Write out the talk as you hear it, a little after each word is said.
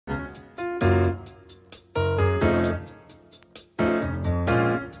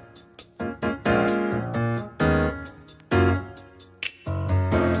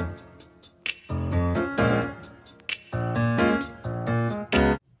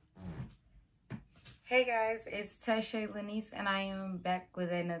Hey guys, it's Tashay Leniece and I am back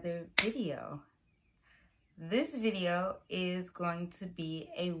with another video. This video is going to be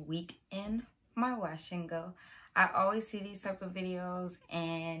a week in my wash and go. I always see these type of videos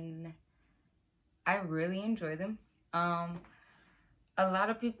and I really enjoy them. A lot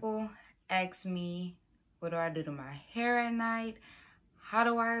of people ask me, what do I do to my hair at night? How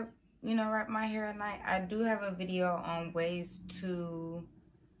do I, wrap my hair at night? I do have a video on ways to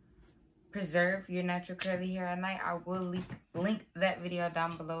preserve your natural curly hair at night. I will link that video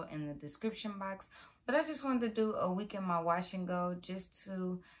down below in the description box. But I just wanted to do a week in my wash and go just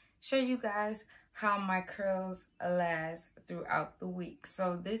to show you guys how my curls last throughout the week.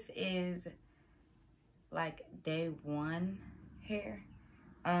 So this is like day one hair.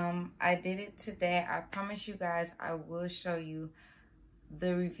 I did it today. I promise you guys I will show you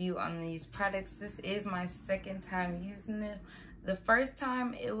the review on these products. This is my second time using it. The first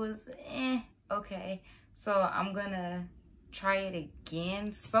time it was okay, so I'm gonna try it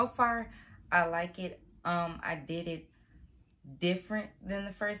again. So far I like it. I did it different than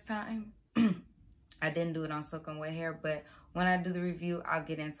the first time. I didn't do it on soaking wet hair, but when I do the review I'll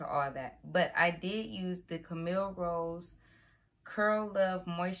get into all that. But I did use the Camille Rose Curl Love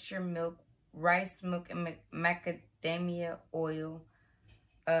Moisture Milk Rice Milk and Macadamia Oil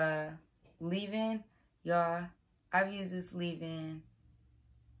leave-in. Y'all, I've used this leave-in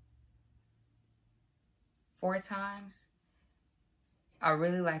 4 times. I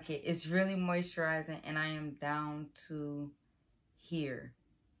really like it. It's really moisturizing and I am down to here.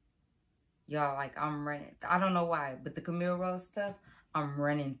 Y'all, like I'm running. I don't know why, but the Camille Rose stuff, I'm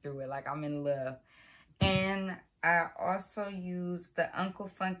running through it. Like I'm in love. And I also use the Uncle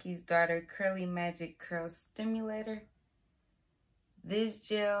Funky's Daughter Curly Magic Curl Stimulator. This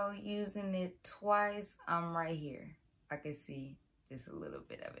gel, using it twice, I'm right here. I can see just a little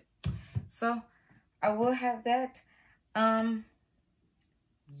bit of it. So I will have that.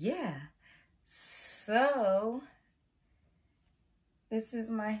 Yeah. So this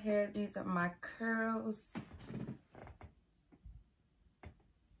is my hair. These are my curls.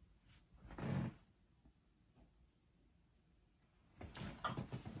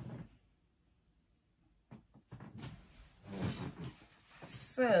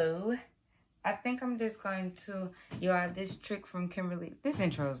 So I think I'm just going to, y'all, this trick from Kimberly. This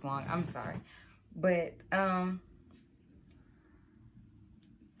intro is long, I'm sorry. But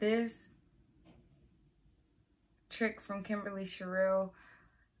this trick from Kimberly Sherrill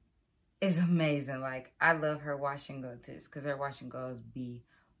is amazing. Like, I love her wash and go tips because her wash and goes be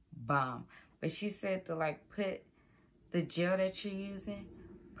bomb. But she said to like put the gel that you're using,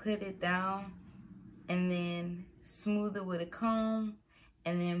 put it down and then smooth it with a comb.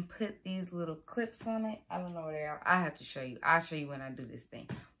 And then put these little clips on it. I don't know where they are. I have to show you. I'll show you when I do this thing.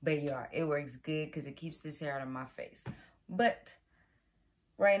 But y'all, it works good because it keeps this hair out of my face. But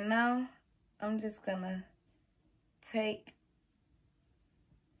right now, I'm just going to take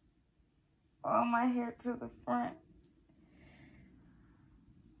all my hair to the front.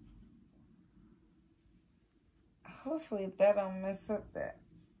 Hopefully that don't mess up that.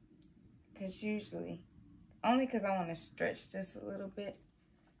 Because usually, only because I want to stretch this a little bit.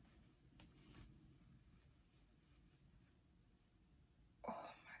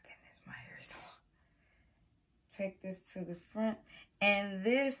 Take this to the front. And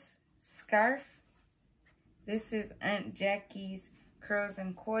this scarf, this is Aunt Jackie's Curls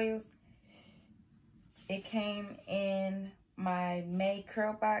and Coils. It came in my May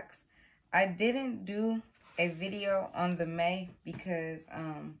curl box. I didn't do a video on the May because I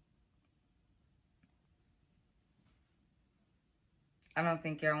don't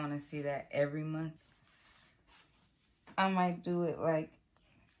think y'all want to see that every month. I might do it like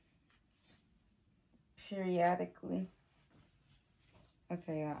periodically.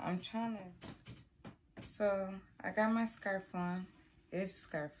 Okay, y'all, I'm trying to. So I got my scarf on. This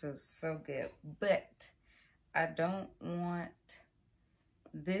scarf feels so good, but I don't want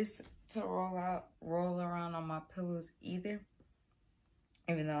this to roll around on my pillows either.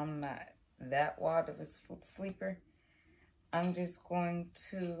 Even though I'm not that wild of a sleeper, I'm just going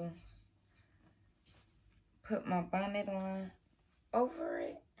to put my bonnet on over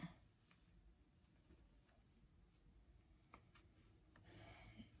it.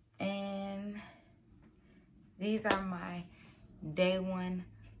 And these are my day one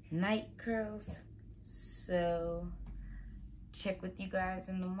night curls. So check with you guys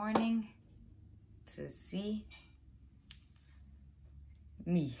in the morning to see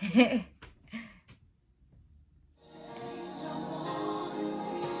me.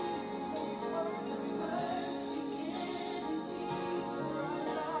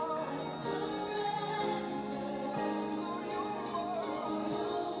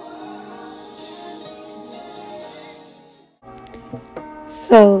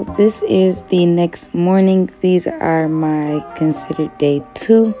 So this is the next morning. These are my considered day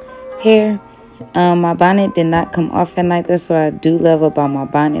 2 hair. My bonnet did not come off at night. That's what I do love about my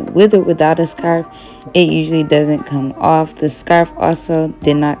bonnet. With or without a scarf, it usually doesn't come off. The scarf also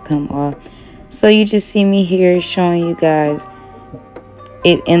did not come off. So you just see me here showing you guys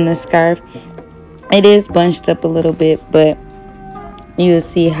it in the scarf. It is bunched up a little bit, but you'll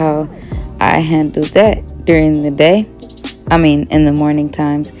see how I handle that during the day. In the morning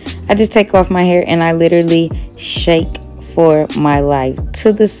times. I just take off my hair and I literally shake for my life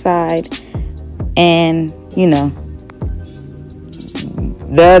to the side and, the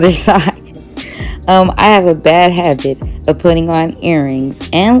other side. I have a bad habit of putting on earrings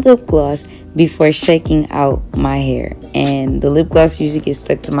and lip gloss before shaking out my hair. And the lip gloss usually gets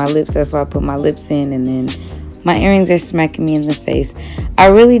stuck to my lips. That's why I put my lips in, and then my earrings are smacking me in the face. I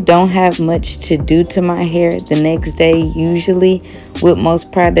really don't have much to do to my hair the next day usually with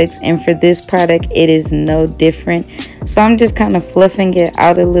most products, and for this product it is no different. So I'm just kind of fluffing it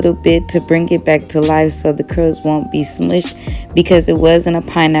out a little bit to bring it back to life so the curls won't be smushed, because it was in a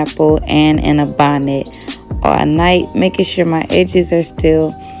pineapple and in a bonnet all night, making sure my edges are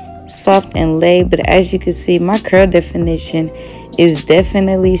still soft and laid. But as you can see, my curl definition is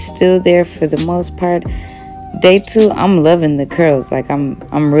definitely still there for the most part. Day 2, I'm loving the curls. Like I'm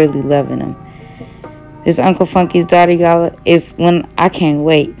really loving them. This Uncle Funky's daughter, y'all, I can't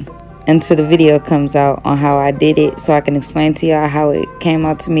wait until the video comes out on how I did it, so I can explain to y'all how it came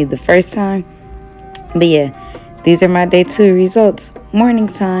out to me the first time. But yeah, these are my day 2 results. Morning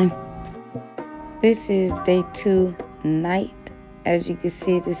time. This is day 2 night. As you can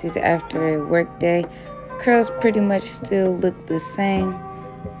see, this is after a work day. Curls pretty much still look the same.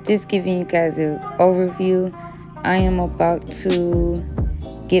 Just giving you guys an overview. I am about to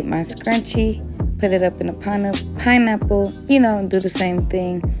get my scrunchie, put it up in a pineapple, do the same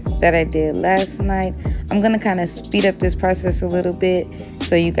thing that I did last night. I'm going to kind of speed up this process a little bit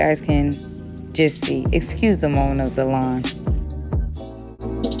so you guys can just see. Excuse the moan of the lawn.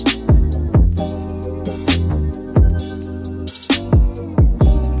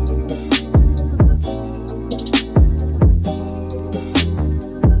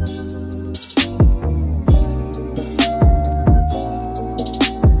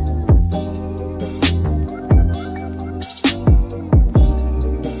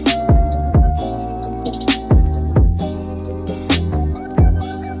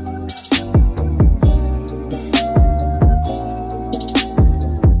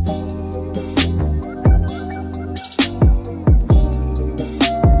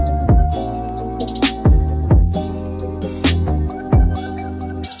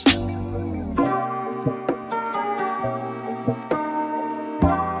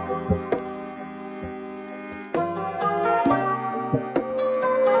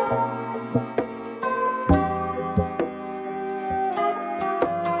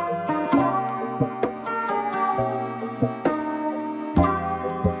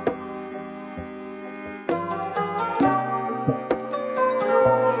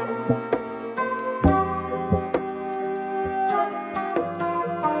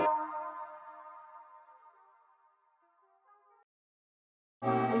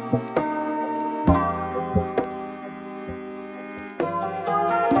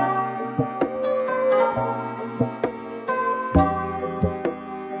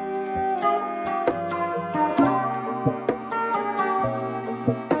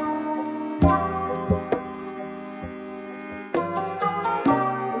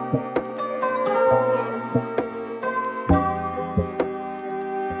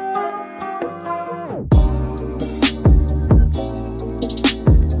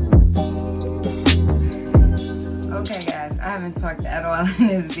 I haven't talked at all in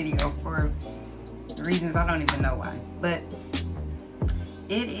this video for reasons I don't even know why, but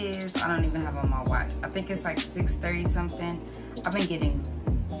it is, I don't even have on my watch. I think it's like 6:30 something. I've been getting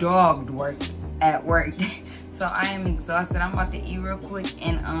dogged work at work. So I am exhausted. I'm about to eat real quick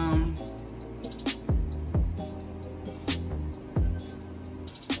and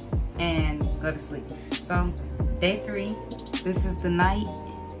go to sleep. So day 3, this is the night.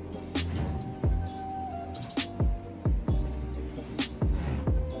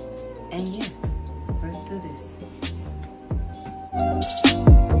 And yeah, let's do this.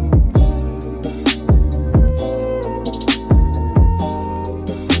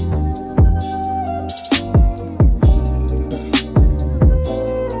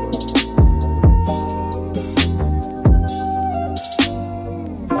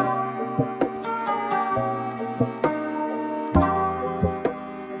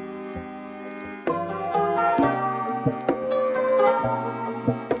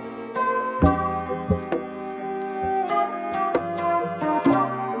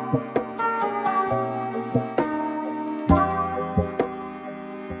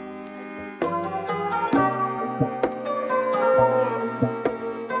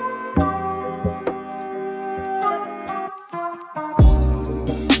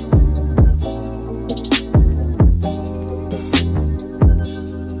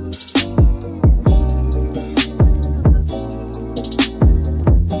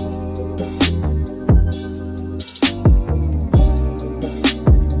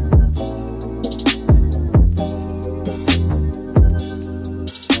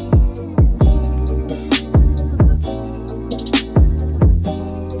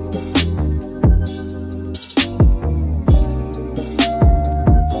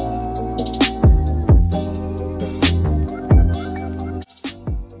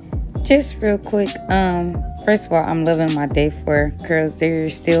 just real quick, first of all, I'm loving my day 4 curls. They're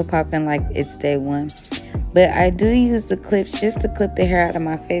still popping like it's day 1. But I do use the clips just to clip the hair out of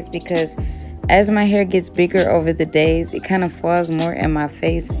my face, because as my hair gets bigger over the days, it kind of falls more in my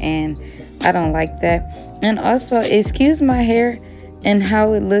face, and I don't like that. And also, excuse my hair and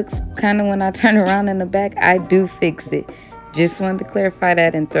how it looks kind of when I turn around in the back. I do fix it. Just wanted to clarify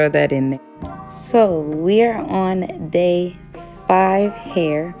that and throw that in there. So we are on day 5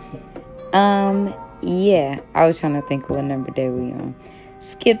 hair. Yeah, I was trying to think of what number day we on.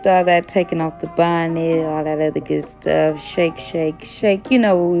 Skipped all that, taking off the bonnet, all that other good stuff. Shake, shake, shake. You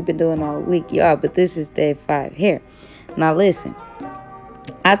know what we've been doing all week, y'all. But this is day 5 hair. Now listen,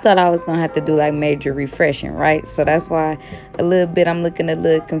 I thought I was gonna have to do like major refreshing, right? So that's why a little bit I'm looking a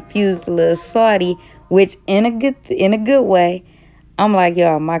little confused, a little salty, which in a good way. I'm like,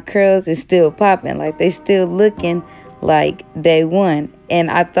 y'all, my curls is still popping, like they still looking like day 1. And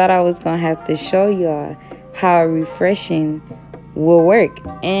I thought I was gonna have to show y'all how refreshing will work,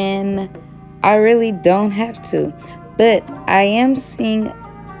 and I really don't have to. But I am seeing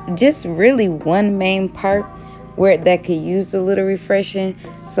just really one main part where that could use a little refreshing,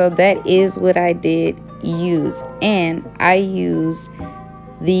 so that is what I did use. And I use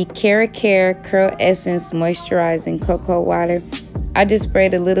the Care Curl Essence Moisturizing Cocoa Water. I just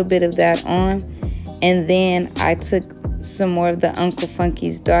sprayed a little bit of that on, and then I took some more of the Uncle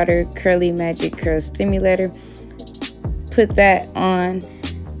Funky's Daughter Curly Magic Curl Stimulator, put that on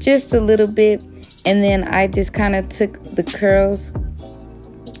just a little bit, and then I just kind of took the curls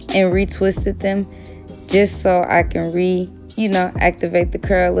and retwisted them just so I can activate the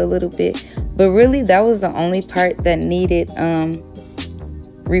curl a little bit. But really, that was the only part that needed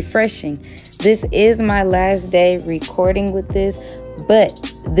refreshing. This is my last day recording with this,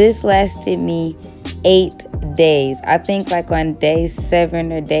 but this lasted me 8 days. I think like on day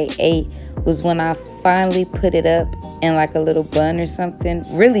 7 or day 8 was when I finally put it up in like a little bun or something,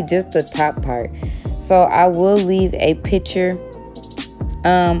 really just the top part. So I will leave a picture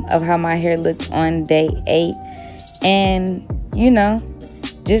of how my hair looked on day 8, and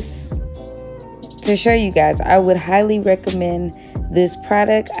just to show you guys, I would highly recommend this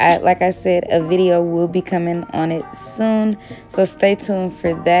product. Like I said, a video will be coming on it soon, so stay tuned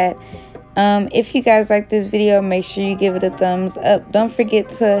for that. If you guys like this video, make sure you give it a thumbs up. Don't forget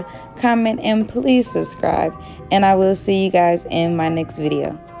to comment and please subscribe, and I will see you guys in my next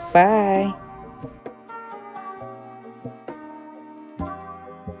video. Bye.